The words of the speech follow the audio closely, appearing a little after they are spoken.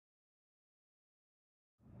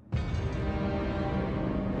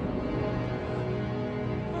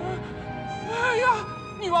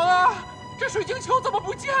王啊，这水晶球怎么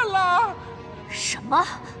不见了？什么？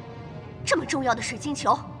这么重要的水晶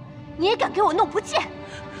球，你也敢给我弄不见？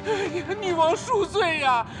哎呀，女王恕罪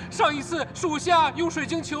呀！上一次属下用水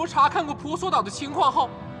晶球查看过婆娑岛的情况后，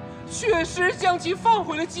确实将其放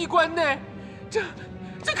回了机关内。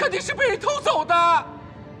这肯定是被人偷走的。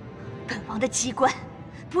本王的机关，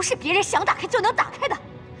不是别人想打开就能打开的，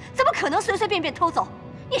怎么可能随随便便偷走？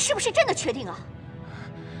你是不是真的确定啊？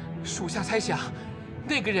属下猜想，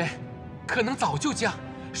那个人可能早就将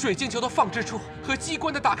水晶球的放置处和机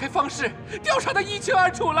关的打开方式调查得一清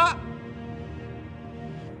二楚了。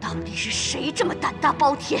到底是谁这么胆大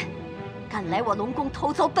包天，敢来我龙宫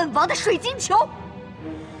偷走本王的水晶球？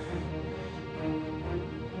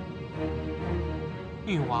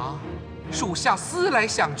女王，属下思来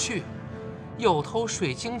想去，有偷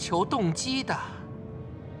水晶球动机的，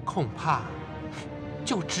恐怕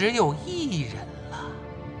就只有一人了。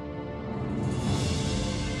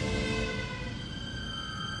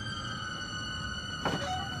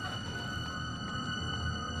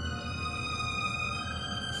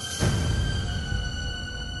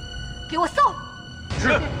给我搜！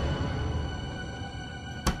是。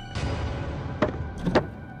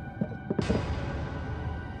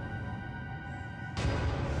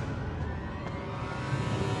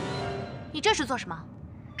你这是做什么？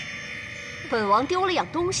本王丢了样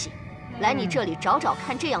东西，来你这里找找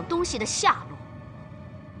看这样东西的下落。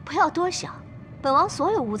不要多想，本王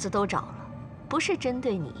所有屋子都找了，不是针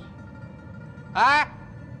对你。哎，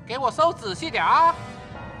给我搜仔细点啊！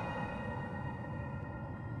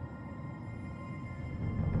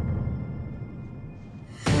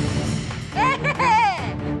嘿嘿嘿，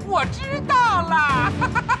我知道了，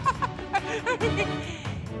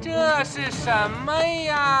这是什么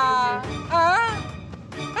呀？啊，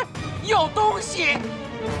有东西！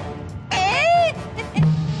哎，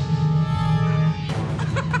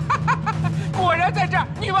果然在这儿，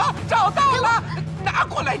女王找到了，拿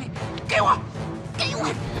过来，你给我，给我！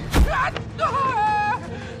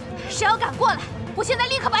谁要敢过来，我现在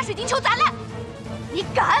立刻把水晶球砸烂！你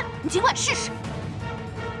敢，你尽管试试。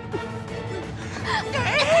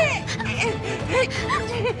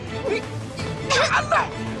拿来！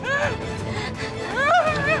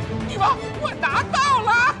女王，我拿到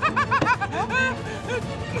了！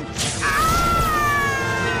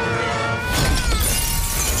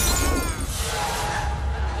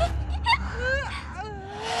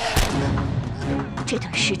这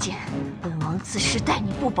段时间，本王自是待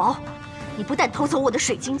你不薄。你不但偷走我的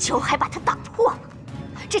水晶球，还把它打破了，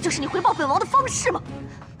这就是你回报本王的方式吗？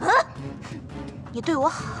啊！你对我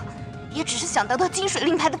好，也只是想得到金水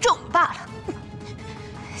令牌的咒语罢了。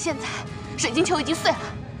现在水晶球已经碎了，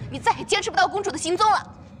你再也监视不到公主的行踪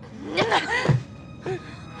了。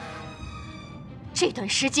这段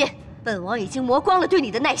时间，本王已经磨光了对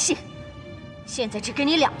你的耐性，现在只给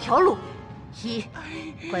你2条路：一，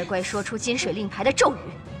乖乖说出金水令牌的咒语；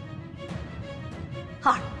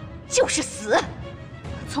二，就是死。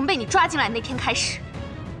从被你抓进来那天开始，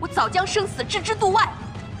我早将生死置之度外了。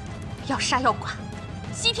要杀要剐，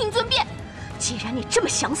悉听尊便。既然你这么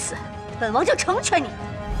想死，本王就成全你。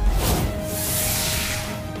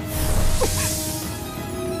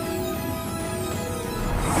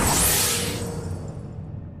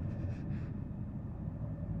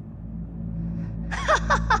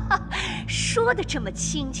说的这么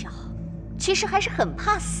轻巧，其实还是很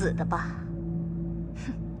怕死的吧？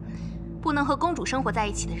哼，不能和公主生活在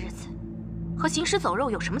一起的日子，和行尸走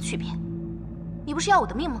肉有什么区别？你不是要我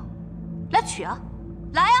的命吗？来取啊，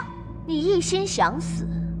来啊！你一心想死，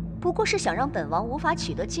不过是想让本王无法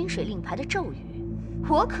取得金水令牌的咒语。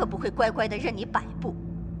我可不会乖乖的任你摆布，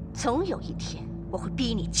总有一天我会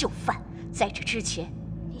逼你就范。在这之前，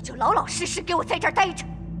你就老老实实给我在这儿待着。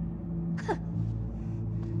哼！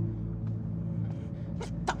你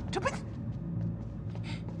等着吧你！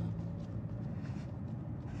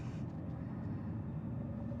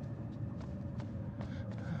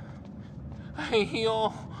哎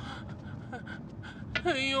呦！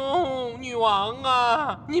哎呦，女王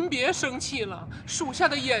啊，您别生气了，属下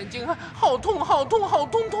的眼睛啊，好痛，好痛，好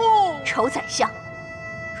痛痛！丑宰相，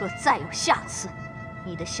若再有下次，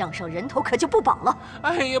你的项上人头可就不保了。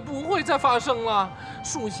哎呀，不会再发生了，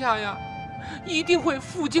属下呀，一定会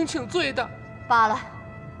负荆请罪的。罢了，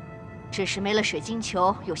只是没了水晶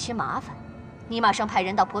球有些麻烦，你马上派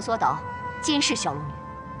人到婆娑岛监视小龙女，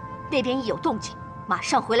那边一有动静，马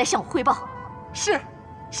上回来向我汇报。是，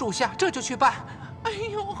属下这就去办。哎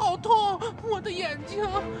呦，好痛！我的眼睛。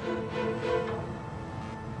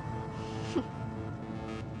哼。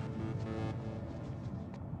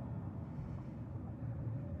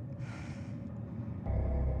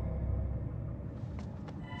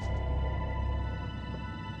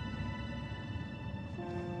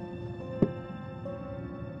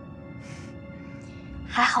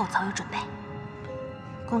还好我早有准备。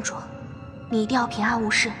公主，你一定要平安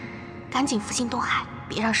无事，赶紧复兴东海，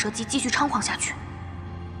别让蛇姬继续猖狂下去。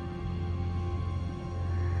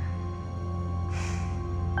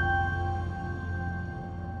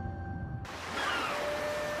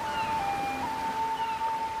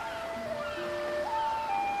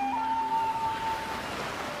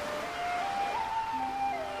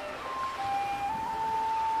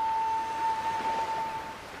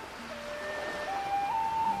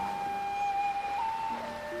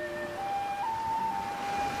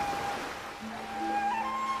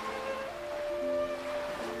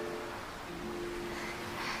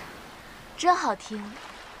 真好听，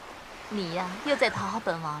你呀又在讨好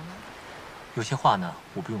本王了。有些话呢，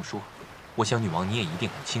我不用说，我想女王你也一定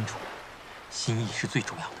很清楚，心意是最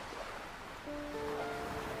重要的。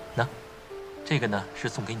那，这个呢是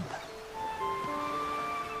送给你的。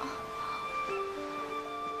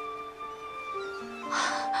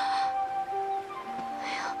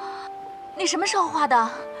哎呀，你什么时候画的？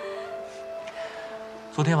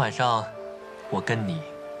昨天晚上，我跟你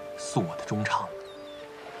诉我的衷肠。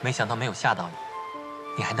 没想到没有吓到你，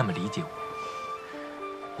你还那么理解我，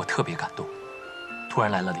我特别感动。突然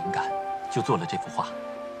来了灵感，就做了这幅画。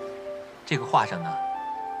这个画上呢，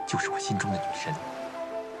就是我心中的女神，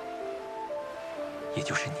也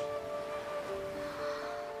就是你。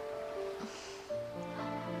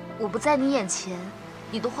我不在你眼前，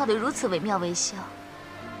你都画得如此惟妙惟肖。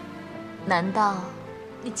难道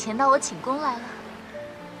你潜到我寝宫来了？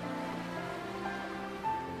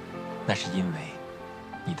那是因为。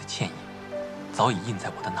 你的歉意早已印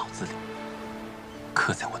在我的脑子里，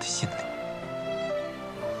刻在我的心里。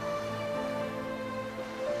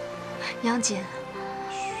杨戬，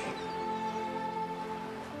嘘，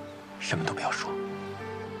什么都不要说。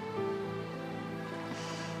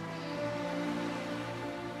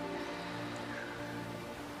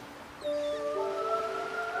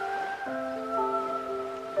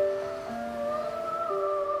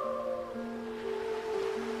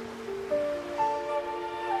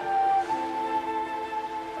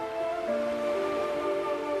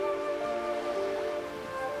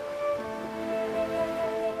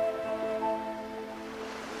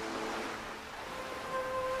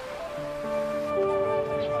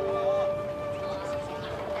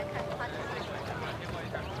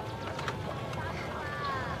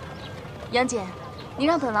杨戬，你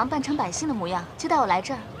让本王扮成百姓的模样，就带我来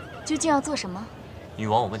这儿，究竟要做什么？女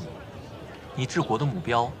王，我问你，你治国的目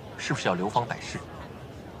标是不是要流芳百世？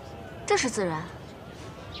这是自然。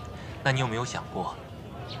那你有没有想过，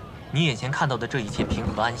你眼前看到的这一切平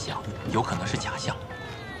和安详，有可能是假象，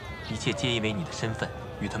一切皆因为你的身份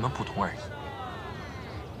与他们不同而已。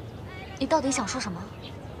你到底想说什么？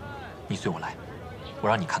你随我来，我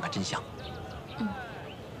让你看看真相。嗯。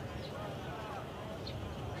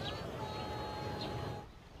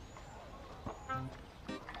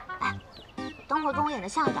 等会儿跟我演的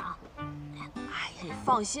像一点啊！哎呀，你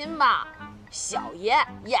放心吧，小爷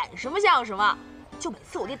演什么像什么。就每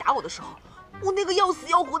次我爹打我的时候，我那个要死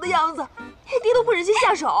要活的样子，爹都不忍心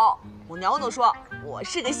下手。我娘都说我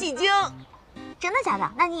是个戏精。真的假的？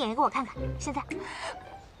那你演一个我看看。现在，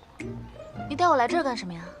你带我来这儿干什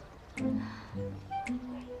么呀？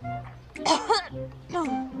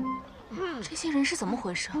这些人是怎么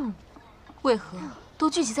回事？为何都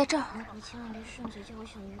聚集在这儿？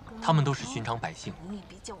他们都是寻常百姓，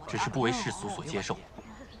只是不为世俗所接受。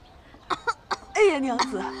哎呀，娘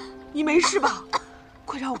子，你没事吧？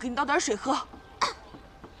快让我给你倒点水喝。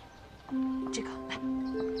这个来。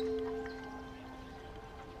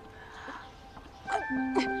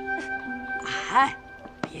哎，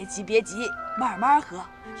别急别急，慢慢喝，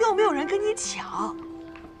又没有人跟你抢。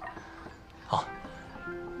好，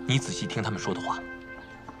你仔细听他们说的话。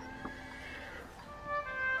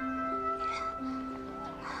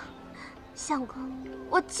 相公，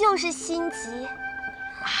我就是心急，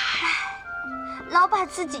老把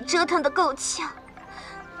自己折腾得够呛。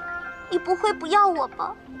你不会不要我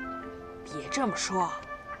吧？别这么说，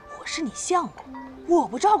我是你相公，我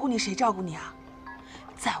不照顾你谁照顾你啊？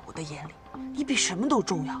在我的眼里，你比什么都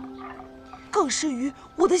重要，更胜于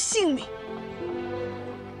我的性命。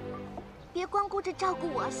别光顾着照顾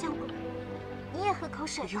我，相公，你也喝口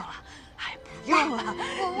水。不用了，哎，不用了，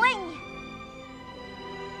我喂你。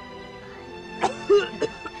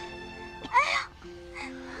 哎呀，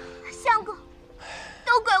相公，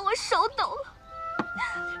都怪我手抖了。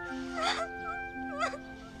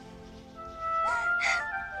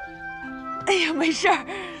哎呀，没事儿，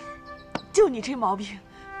就你这毛病，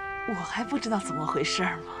我还不知道怎么回事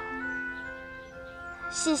吗？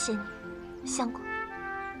谢谢你，相公。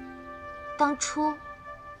当初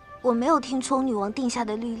我没有听从女王定下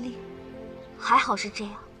的律令，还好是这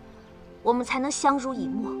样，我们才能相濡以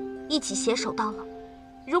沫，一起携手到老。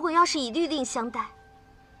如果要是以律令相待，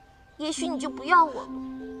也许你就不要我了。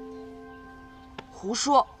胡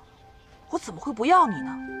说，我怎么会不要你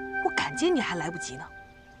呢？我感激你还来不及呢。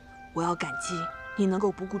我要感激你能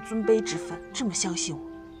够不顾尊卑之分，这么相信我，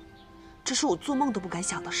这是我做梦都不敢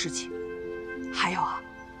想的事情。还有啊，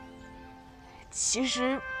其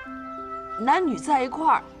实男女在一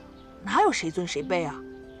块儿，哪有谁尊谁卑啊？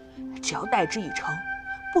只要待之以诚，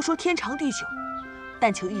不说天长地久，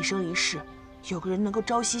但求一生一世有个人能够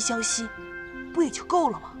朝夕相惜，不也就够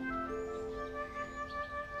了吗？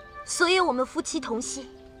所以我们夫妻同心，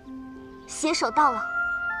携手到老。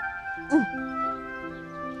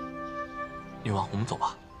女王，我们走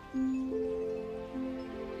吧。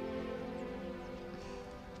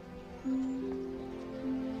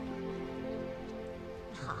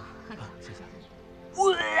好，谢谢。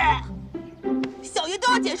小爷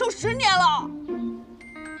都要减寿10年了，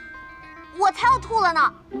我才要吐了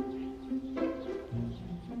呢！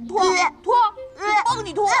脱，帮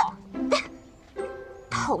你脱。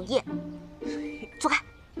讨厌，走开！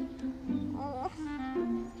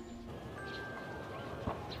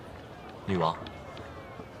女王，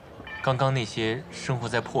刚刚那些生活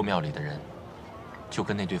在破庙里的人，就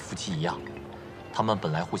跟那对夫妻一样，他们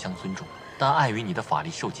本来互相尊重，但碍于你的法力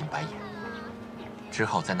受尽白眼，只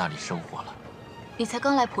好在那里生活了。你才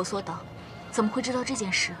刚来婆娑岛，怎么会知道这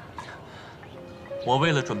件事？我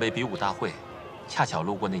为了准备比武大会，恰巧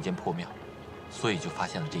路过那间破庙，所以就发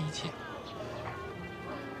现了这一切。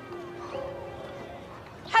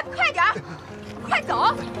还不快点儿，快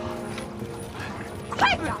走！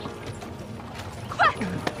快点儿，快！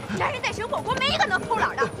男人在神火锅没一个能偷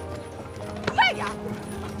懒的，快点儿！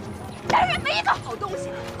男人没一个好东西，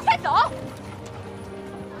快走！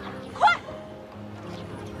快！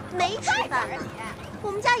没吃饭呢，我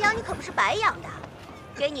们家养你可不是白养的，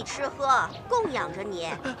给你吃喝，供养着你，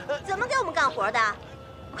怎么给我们干活的？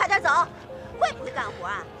快点走，会不会干活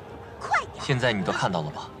啊？快点！现在你都看到了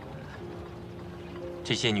吧？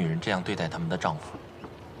这些女人这样对待他们的丈夫，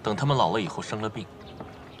等他们老了以后生了病，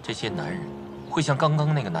这些男人会像刚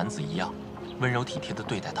刚那个男子一样温柔体贴地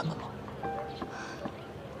对待他们吗？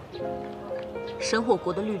神火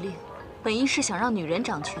国的律令本意是想让女人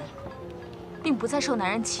掌权，并不再受男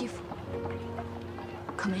人欺负，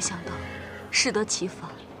可没想到适得其反，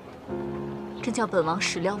真叫本王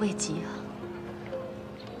始料未及啊！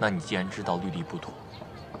那你既然知道律例不妥，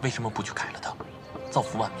为什么不去改了它，造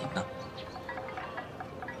福万民呢？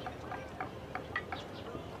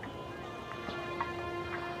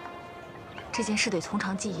这件事得从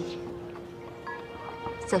长计议，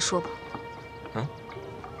再说吧。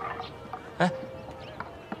哎，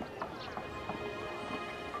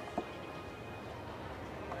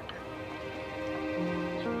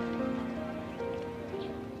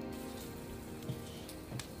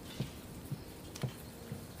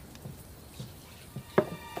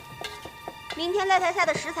明天擂台赛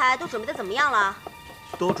的食材都准备的怎么样了？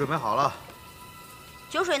都准备好了。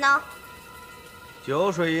酒水呢？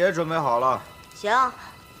酒水也准备好了。行，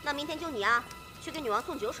那明天就你啊，去给女王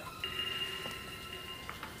送酒水。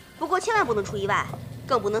不过千万不能出意外，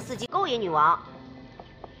更不能伺机勾引女王。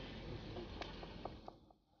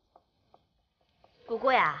不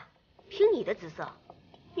过呀，凭你的姿色，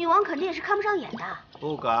女王肯定也是看不上眼的。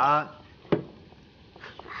不敢。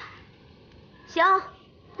行，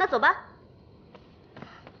那走吧。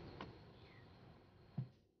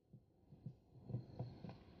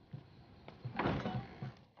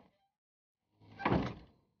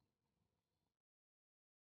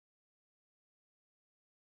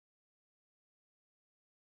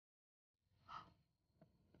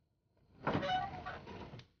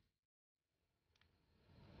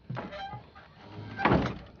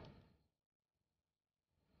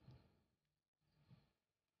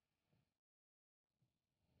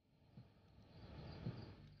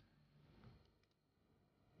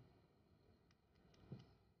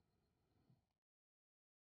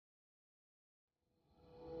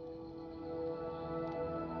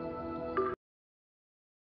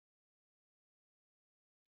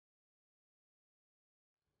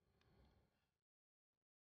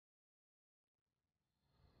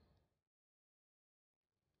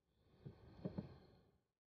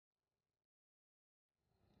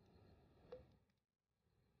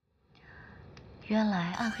原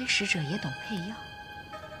来暗黑使者也懂配药。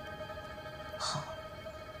好，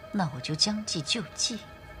那我就将计就计。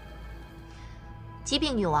启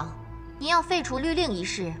禀女王，您要废除律令一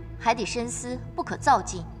事，还得深思，不可躁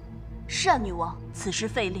进。是啊，女王，此事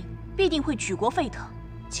废令必定会举国沸腾，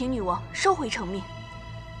请女王收回成命。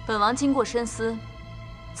本王经过深思，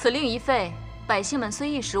此令一废，百姓们虽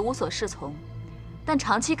一时无所适从，但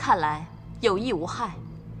长期看来有益无害。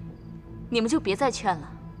你们就别再劝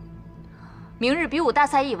了。明日比武大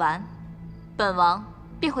赛一完，本王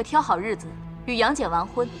便会挑好日子与杨戬完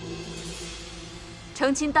婚。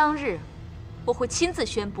成亲当日，我会亲自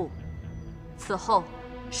宣布，此后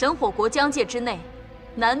神火国疆界之内，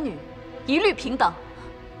男女一律平等。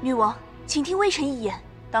女王，请听微臣一言。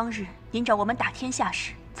当日您找我们打天下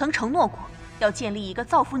时，曾承诺过要建立一个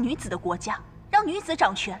造福女子的国家，让女子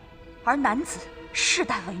掌权，而男子世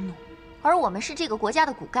代为奴。而我们是这个国家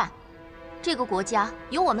的骨干，这个国家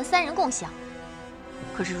由我们3人共享。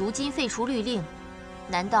可是如今废除律令，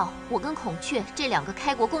难道我跟孔雀这2个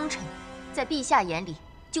开国功臣，在陛下眼里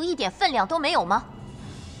就一点分量都没有吗？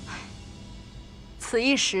此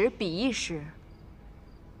一时彼一时。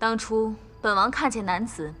当初本王看见男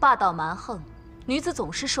子霸道蛮横，女子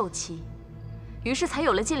总是受欺，于是才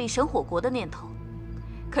有了建立神火国的念头。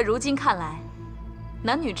可如今看来，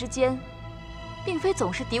男女之间并非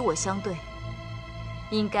总是敌我相对，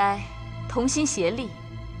应该同心协力，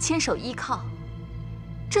牵手依靠，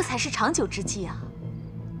这才是长久之计啊！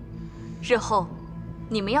日后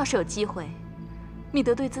你们要是有机会觅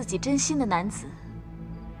得对自己真心的男子，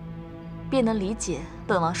便能理解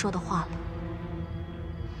本王说的话了。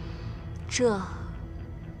这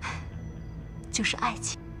就是爱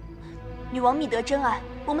情。女王觅得真爱，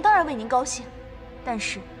我们当然为您高兴。但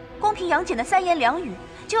是，光凭杨戬的3言2语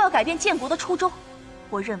就要改变建国的初衷，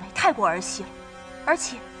我认为太过儿戏了。而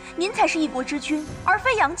且，您才是一国之君，而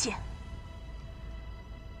非杨戬。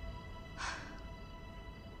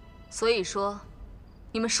所以说，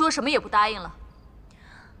你们说什么也不答应了。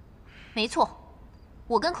没错，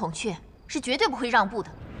我跟孔雀是绝对不会让步的。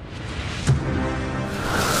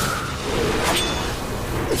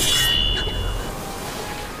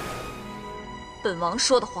本王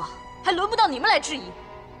说的话，还轮不到你们来质疑。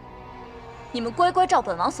你们乖乖照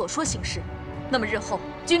本王所说行事，那么日后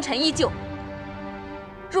君臣依旧；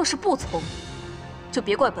若是不从，就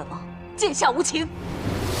别怪本王剑下无情。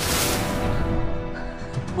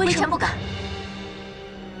微臣不敢。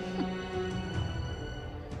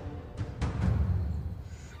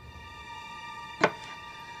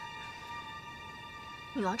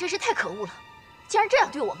女王真是太可恶了，竟然这样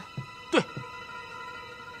对我们。对，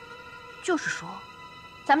就是说，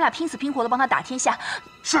咱们俩拼死拼活的帮他打天下。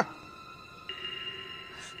是。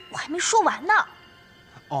我还没说完呢。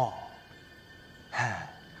哦。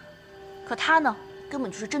可他呢，根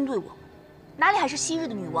本就是针对我，哪里还是昔日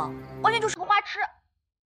的女王，完全就是个花痴。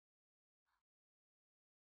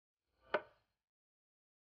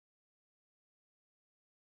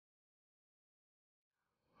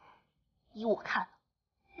依我看，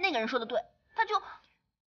那个人说的对，他就……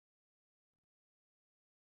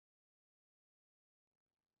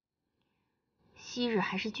昔日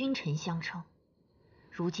还是君臣相称，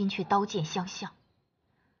如今却刀剑相向。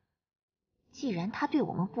既然他对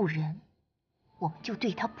我们不仁，我们就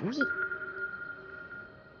对他不义。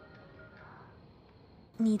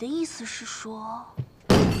你的意思是说……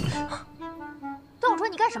段永春，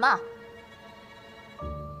你干什么？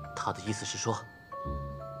他的意思是说，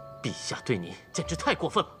陛下对你简直太过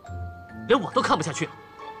分了，连我都看不下去了。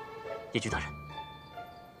叶君大人，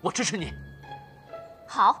我支持你。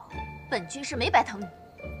好，本军是没白疼你。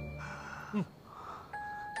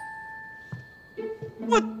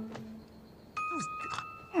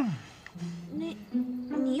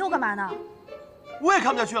你又干嘛呢？我也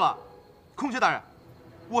看不下去了，孔雀大人，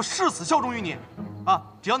我誓死效忠于你，啊！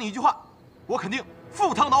只要你一句话，我肯定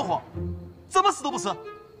赴汤蹈火，怎么死都不辞。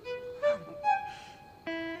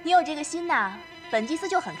你有这个心呐，本祭司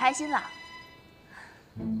就很开心了。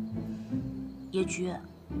野菊，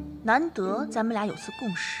难得咱们俩有次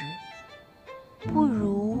共识，不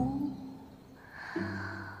如……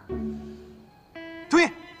同意。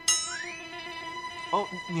哦，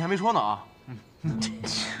你还没说呢啊。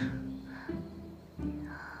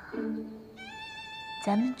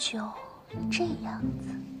咱们就这样子。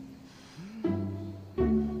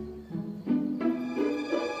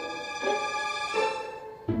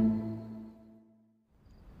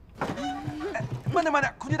慢点，慢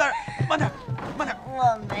点，孔雀大人，慢点，慢点。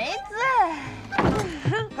我没醉。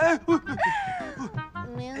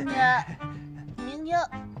明天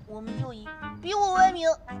我们就以比武为名，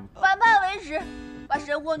反叛为实，把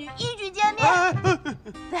神火女一举歼灭。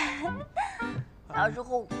到时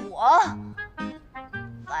候我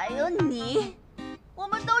还有你，我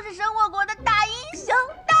们都是神火国的大英雄，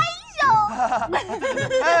大英雄。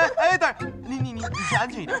哎，大人，你先安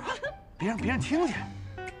静一点，别让别人听见。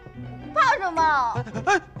怕什么？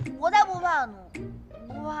我才不怕呢，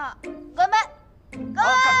不怕。干杯！干！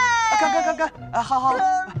啊，好，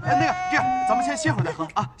那个这样，咱们先歇会儿再喝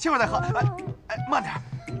啊，歇会儿再喝。慢点。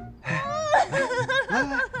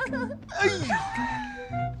哎呦，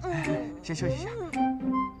先休息一下。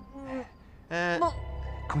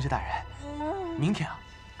空姐大人，明天啊，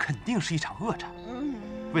肯定是一场恶战。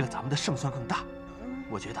为了咱们的胜算更大，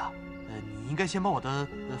我觉得，你应该先把我的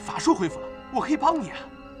法术恢复了，我可以帮你啊。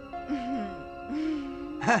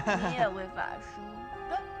你也会法术？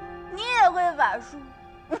你也会法术？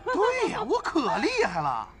对呀，我可厉害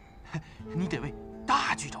了。你得为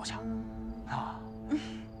大局着想啊。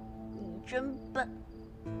你真笨，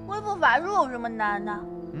恢复法术有什么难的？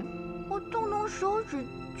我动动手指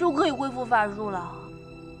就可以恢复法术了。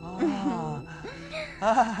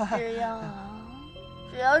这样啊，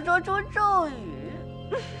只要说出咒语。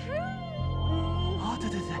啊，对。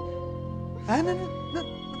哎，那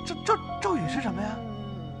咒语是什么呀？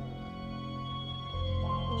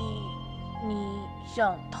你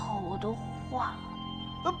想套我的话？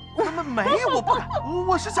没有，我不敢，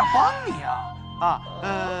我是想帮你啊。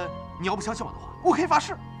你要不相信我的话，我可以发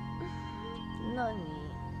誓。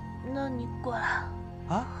那你过来。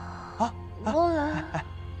过来。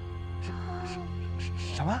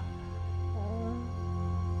什么？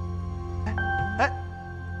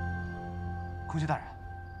空气大人，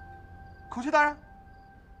空气大人，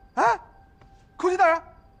空气大人，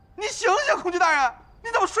你醒醒！空气大人，你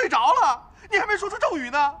怎么睡着了？你还没说出咒语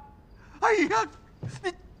呢！哎呀，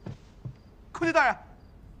你，空气大人，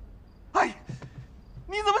哎，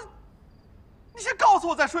你怎么？你先告诉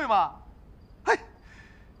我再睡嘛！哎，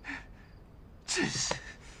真是，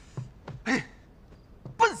哎，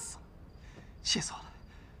笨死了，气死我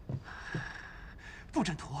了！布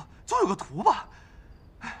阵图总有个图吧？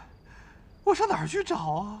我上哪儿去找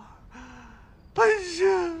啊？哎呀！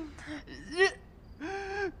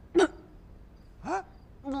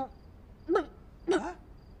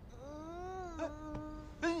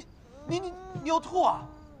你要吐啊？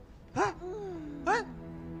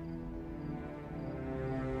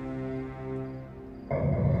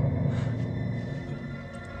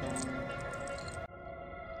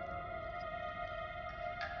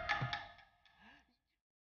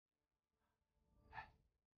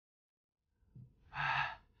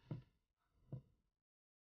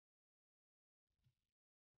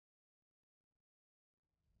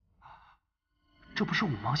这不是五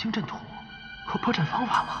芒星阵图和破阵方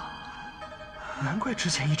法吗？难怪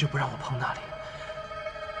之前一直不让我碰那里。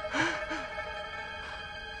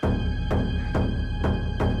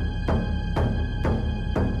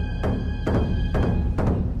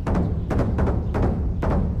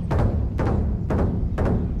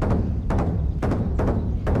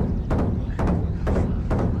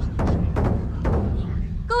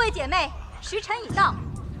各位姐妹，时辰已到，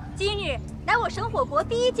今日乃我神火国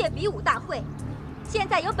第1届比武大会。现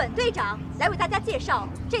在由本队长来为大家介绍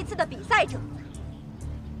这次的比赛者。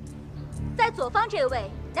在左方这位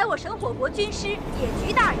乃我神火国军师野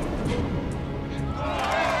菊大人，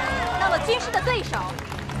那么军师的对手，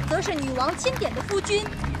则是女王钦点的夫君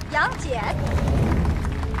杨戬。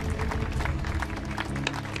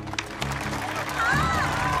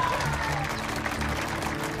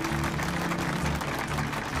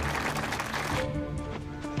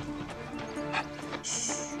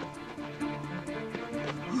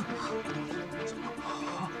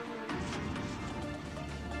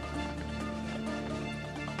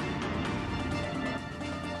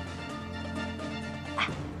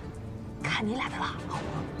看你俩的了，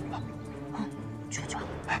去吧。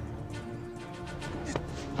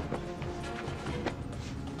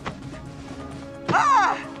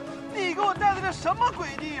你给我带的这什么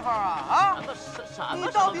鬼地方啊？你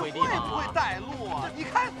到底会不会带路啊？你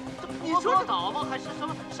看，你说岛吗？还是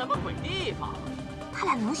什么鬼地方？他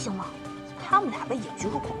俩能行吗？他们俩被野菊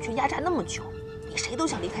和孔雀压榨那么久，比谁都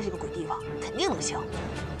想离开这个鬼地方，肯定能行。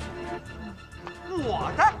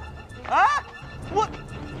我的，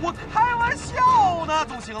我开玩笑呢，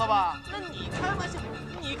总行了吧？那你开玩笑，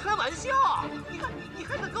你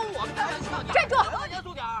还敢跟我开玩笑？站住！严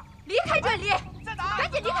肃点儿，离开这里！在哪？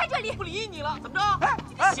赶紧离开这里！不理你了，怎么着？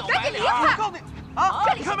赶紧离开！我告诉你啊，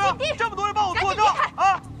这里是看到没有？禁地，这么多人帮我作证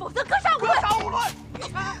啊，否则格杀勿论！格杀勿论！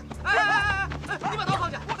你把刀放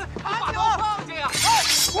下！把刀放下呀！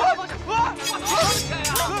把刀放下！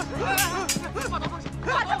把刀放下！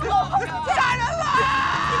把刀放下！杀人了！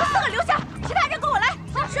你们4个留下，其他人跟我来。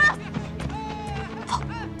是。走。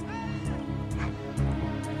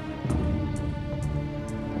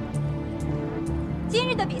今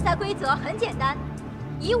日的比赛规则很简单，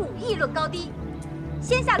以武艺论高低，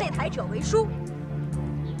先下擂台者为输。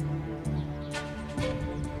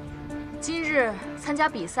今日参加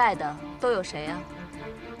比赛的都有谁啊？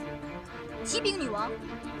启禀女王，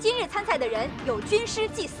今日参赛的人有军师、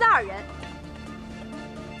祭司2人。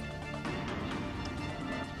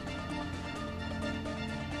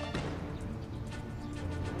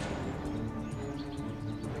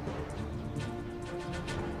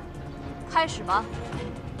开始吧，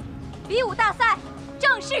比武大赛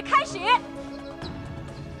正式开始。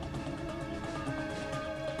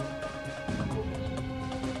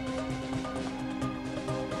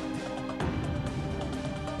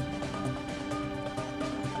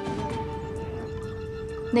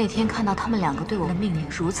那天看到他们2个对我的命令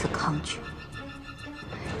如此抗拒，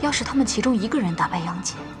要是他们其中一个人打败杨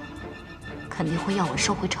戬，肯定会要我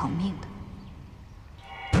收回成命的。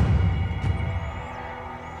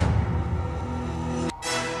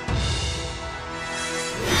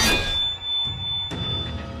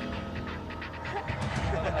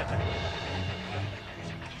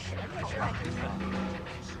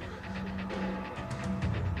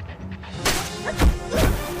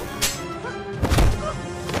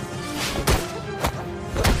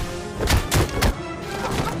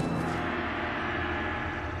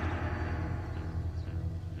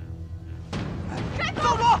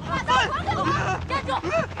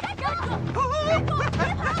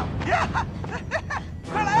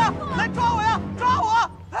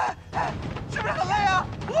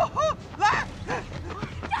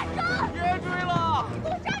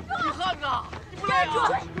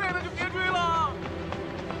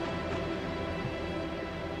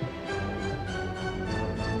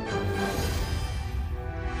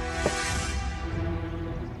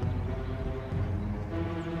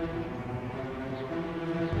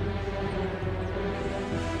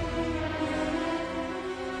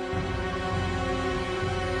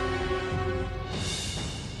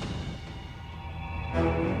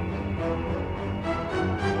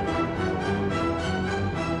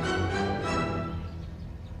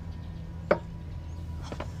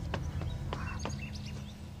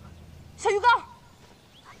小鱼干，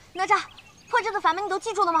哪吒，破阵的法门你都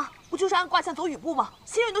记住了吗？不就是按卦象走雨步吗？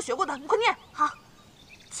仙人都学过的，你快念。好，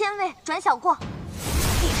千位转小过，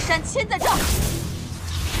一山千在这儿，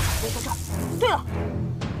位在这儿。对了，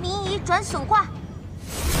民夷转损卦。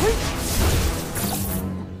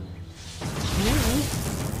民夷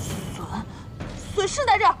损是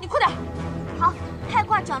在这儿，你快点。好，太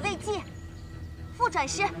卦转位济，复转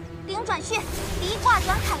师，灵转血，离卦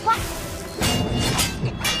转坎卦。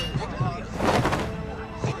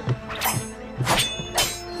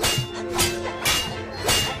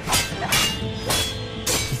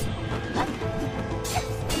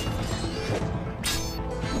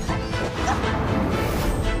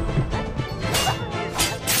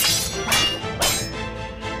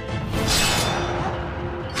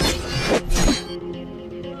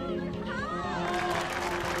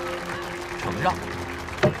承让。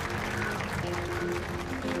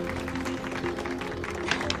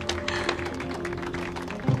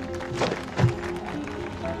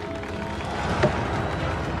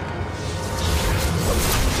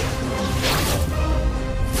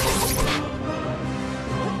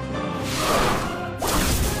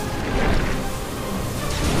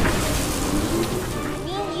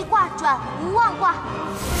民夷卦转无妄卦。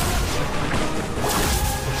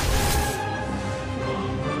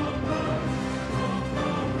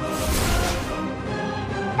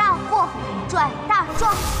大祸转大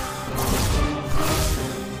壮。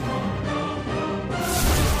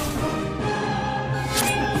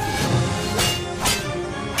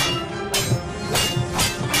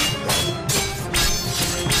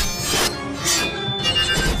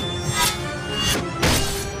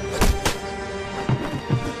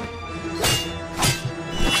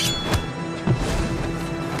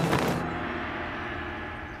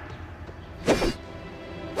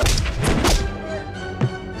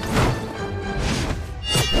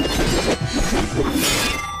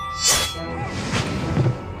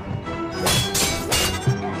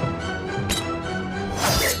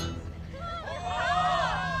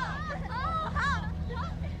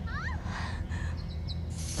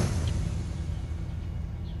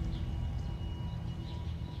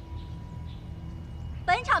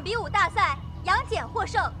本场比武大赛，杨戬获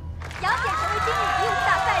胜，杨戬成为今日比武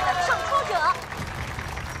大赛的胜出者。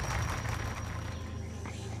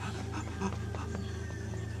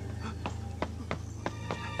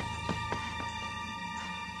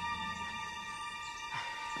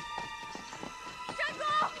站住！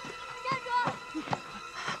站住！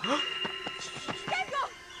站住！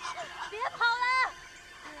别跑了！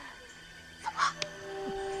怎么？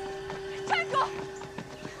站住！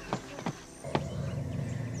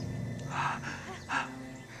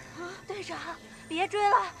队长，别追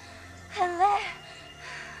了，很累。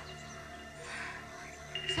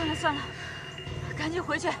了算了，赶紧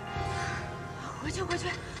回去，回去。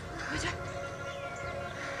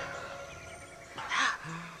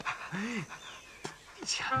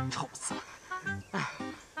钱臭死了！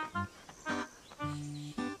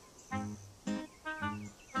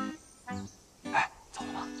哎，走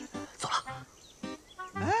了吗？走了。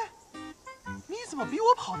哎，你怎么比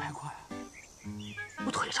我跑得还快啊？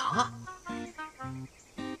我腿长啊。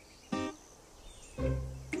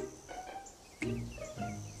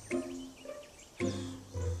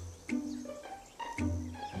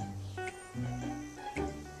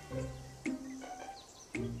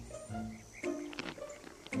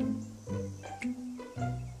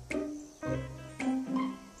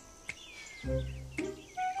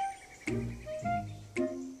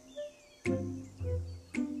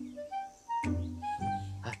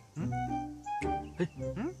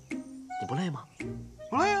你不累吗？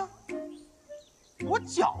不累啊，我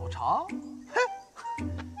脚长。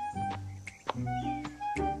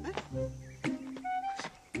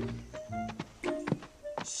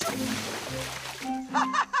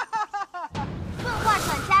钝化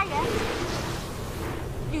转佳人，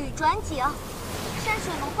吕转景，山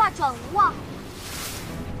水能化转无望。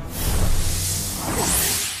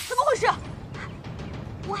怎么回事？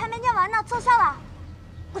我还没念完呢，奏效了。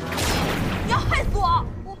你要害死我！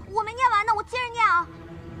我没念完呢，我接着念啊。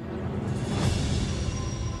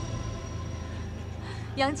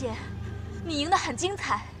杨姐，你赢得很精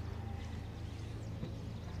彩。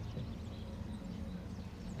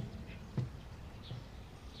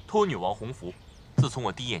托女王洪福，自从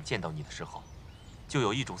我第一眼见到你的时候，就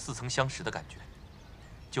有一种似曾相识的感觉，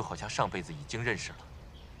就好像上辈子已经认识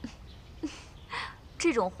了。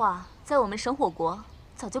这种话在我们神火国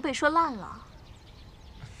早就被说烂了。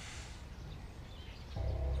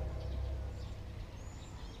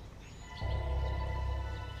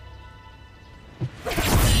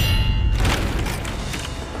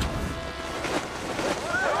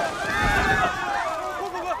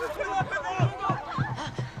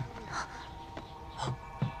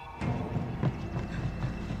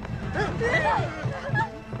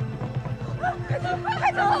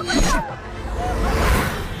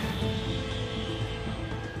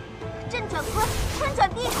震转坤，坤转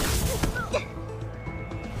地，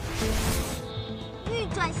玉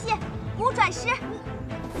转谢，骨转尸，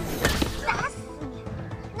打死你！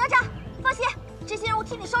哪吒，放心，这些人我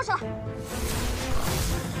替你收拾了。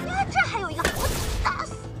呀，这还有一个，我打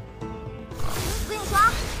死！我跟你说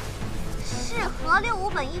啊，是河六五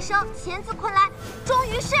本一生，钱自昆来，终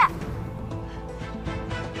于是。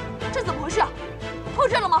这怎么回事？破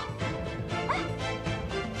阵了吗？哎，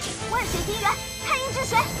万水晶元，太阴之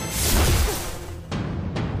水。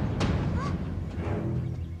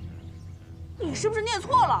你是不是念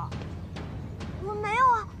错了？我没有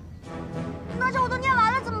啊，哪吒，我都念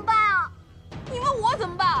完了，怎么办啊？你问我怎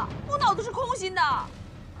么办？我脑子是空心的。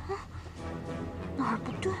哪儿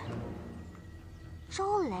不对？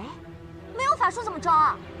招雷？没有法术怎么招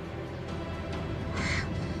啊？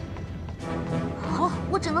好，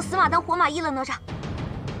我只能死马当活马医了，哪吒。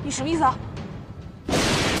你什么意思啊？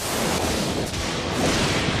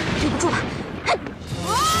憋不住了，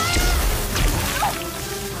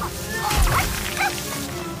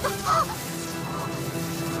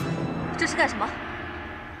这是干什么？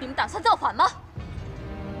你们打算造反吗？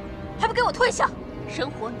还不给我退下！神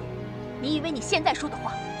火女，你以为你现在说的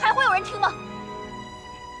话还会有人听吗？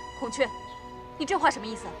孔雀，你这话什么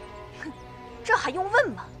意思？哼，这还用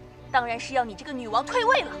问吗？当然是要你这个女王退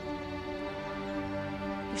位了。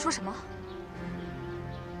你说什么？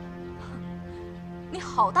你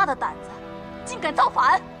好大的胆子，竟敢造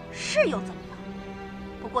反！是又怎么样？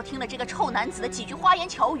不过听了这个臭男子的几句花言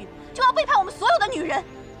巧语，就要背叛我们所有的女人。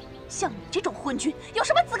像你这种昏君，有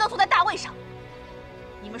什么资格坐在大位上？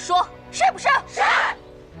你们说是不是？是。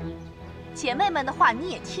姐妹们的话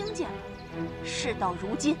你也听见了，事到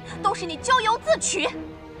如今，都是你咎由自取。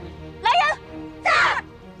来人，在！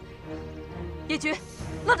叶菊，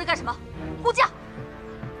愣着干什么？呼驾！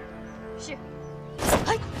是。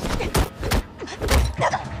哎，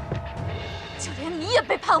就连你也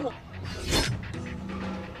背叛我！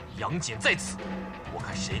杨戬在此，我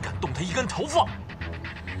看谁敢动他一根头发！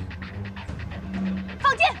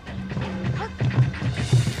放箭！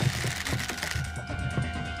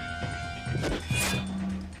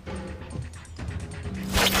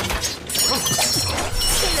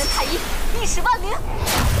天元太一，一使万灵！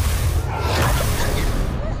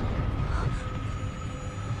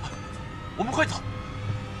我们快走！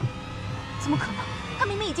怎么可能？他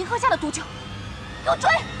明明已经喝下了毒酒！给我追！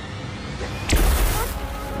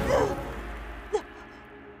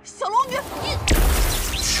小龙女，你！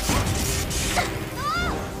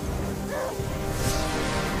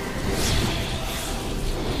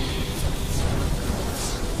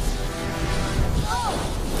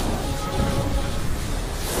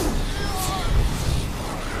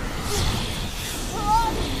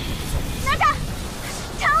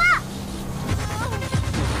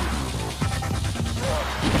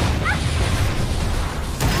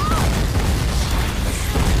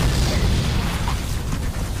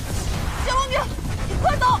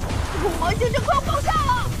行程快要爆炸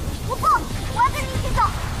了！我不，我要跟你一起走。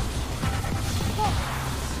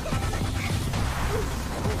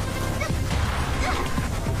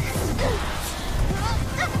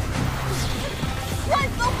快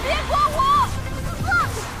走，别管我！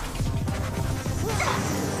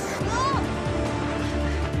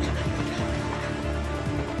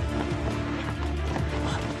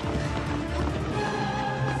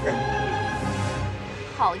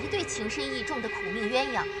好一对情深意重的苦命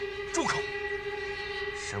鸳鸯！住口！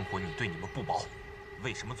生活你对你们不薄，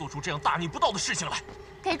为什么做出这样大逆不道的事情来？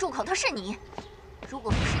该住口的是你！如果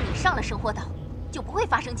不是你上了生活岛，就不会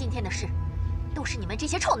发生今天的事。都是你们这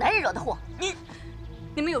些臭男人惹的祸！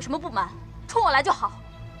你们有什么不满，冲我来就好。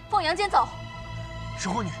放阳间走。神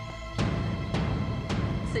火女，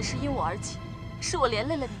此事因我而起，是我连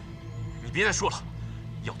累了你。你别再说了，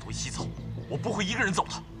要走一起走，我不会一个人走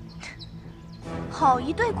的。好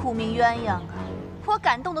一对苦命鸳鸯啊！我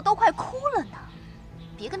感动的都快哭了呢。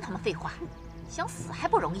别跟他们废话，想死还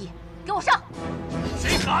不容易，给我上！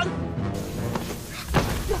谁敢？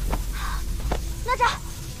哪吒，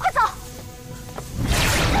快走！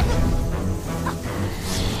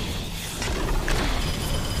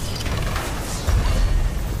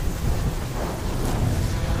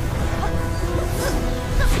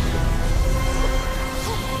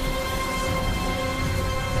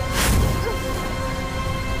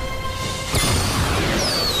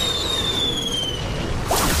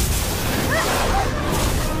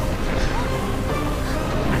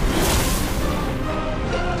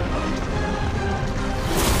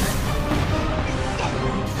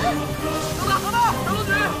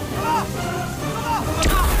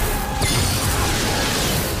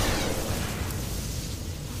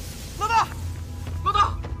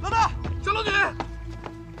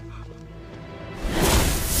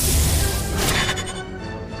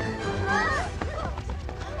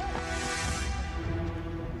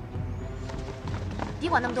别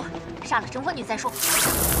管那么多，杀了神火女再说。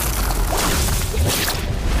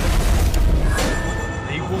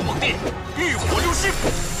雷轰猛电，浴火流星。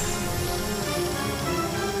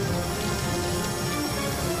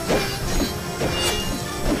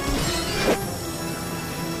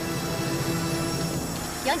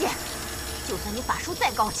杨姐，就算你法术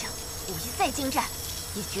再高强，武艺再精湛，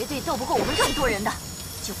也绝对斗不过我们这么多人的。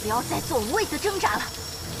就不要再做无谓的挣扎了。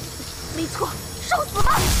没错，受死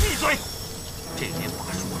吧！闭嘴！这点法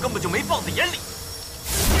术我根本就没放在眼里。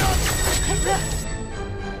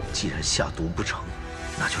既然下毒不成，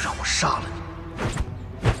那就让我杀了你。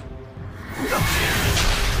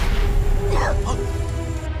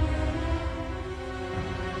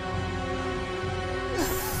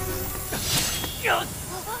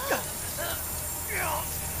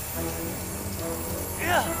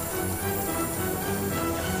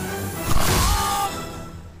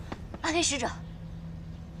暗黑使者，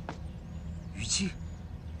虞姬，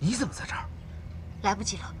你怎么在这儿？来不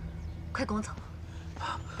及了，快跟我走。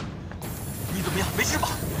你怎么样？没事吧？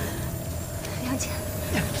杨姐，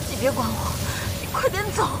你别管我，你快点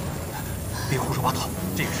走。别胡说八道，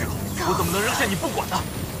这个时候我怎么能扔下你不管呢？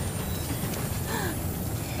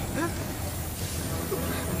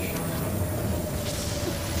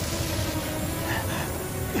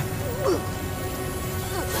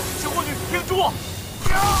神火女，停住！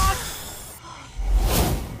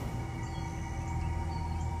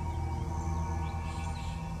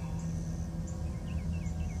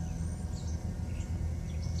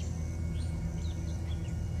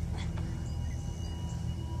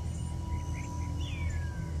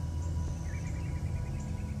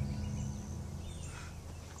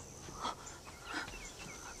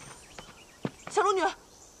小龙女，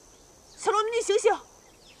小龙女，你醒醒！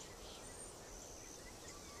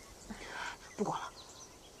不管了，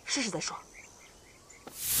试试再说。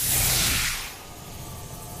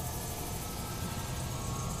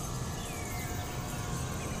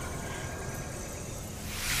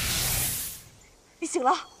你醒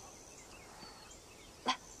了，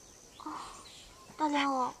来。大莲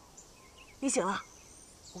藕，你醒了。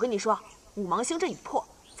我跟你说，五芒星阵已破，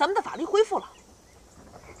咱们的法力恢复了。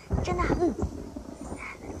真的？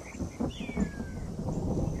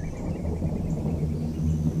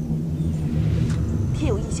天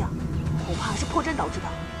有异象，恐怕是破阵导致的。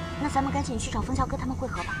那咱们赶紧去找风啸哥他们会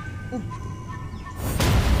合吧。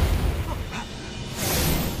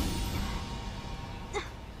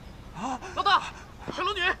老大，小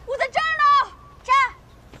龙女，我在这儿呢。这儿。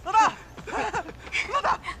老大，老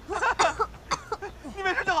大，你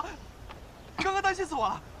没事就好。刚刚担心死我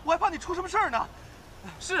了，我还怕你出什么事儿呢。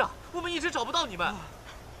是啊，我们一直找不到你们。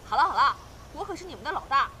好了好了，我可是你们的老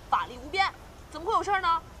大，法力无边，怎么会有事儿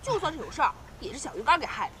呢？就算是有事儿，也是小鱼干给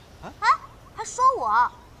害的。还说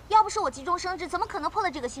我，要不是我急中生智，怎么可能破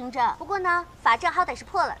了这个星阵？不过呢，法阵好歹是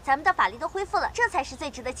破了，咱们的法力都恢复了，这才是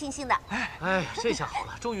最值得庆幸的。哎，这下好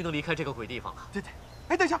了，终于能离开这个鬼地方了。对，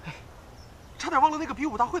哎，等一下，差点忘了那个比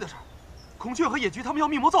武大会的事儿。孔雀和野菊他们要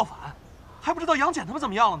密谋造反，还不知道杨戬他们怎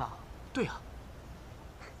么样了呢。对呀，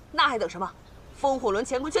那还等什么？风火轮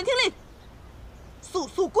乾坤全听令，速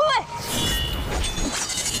速归位！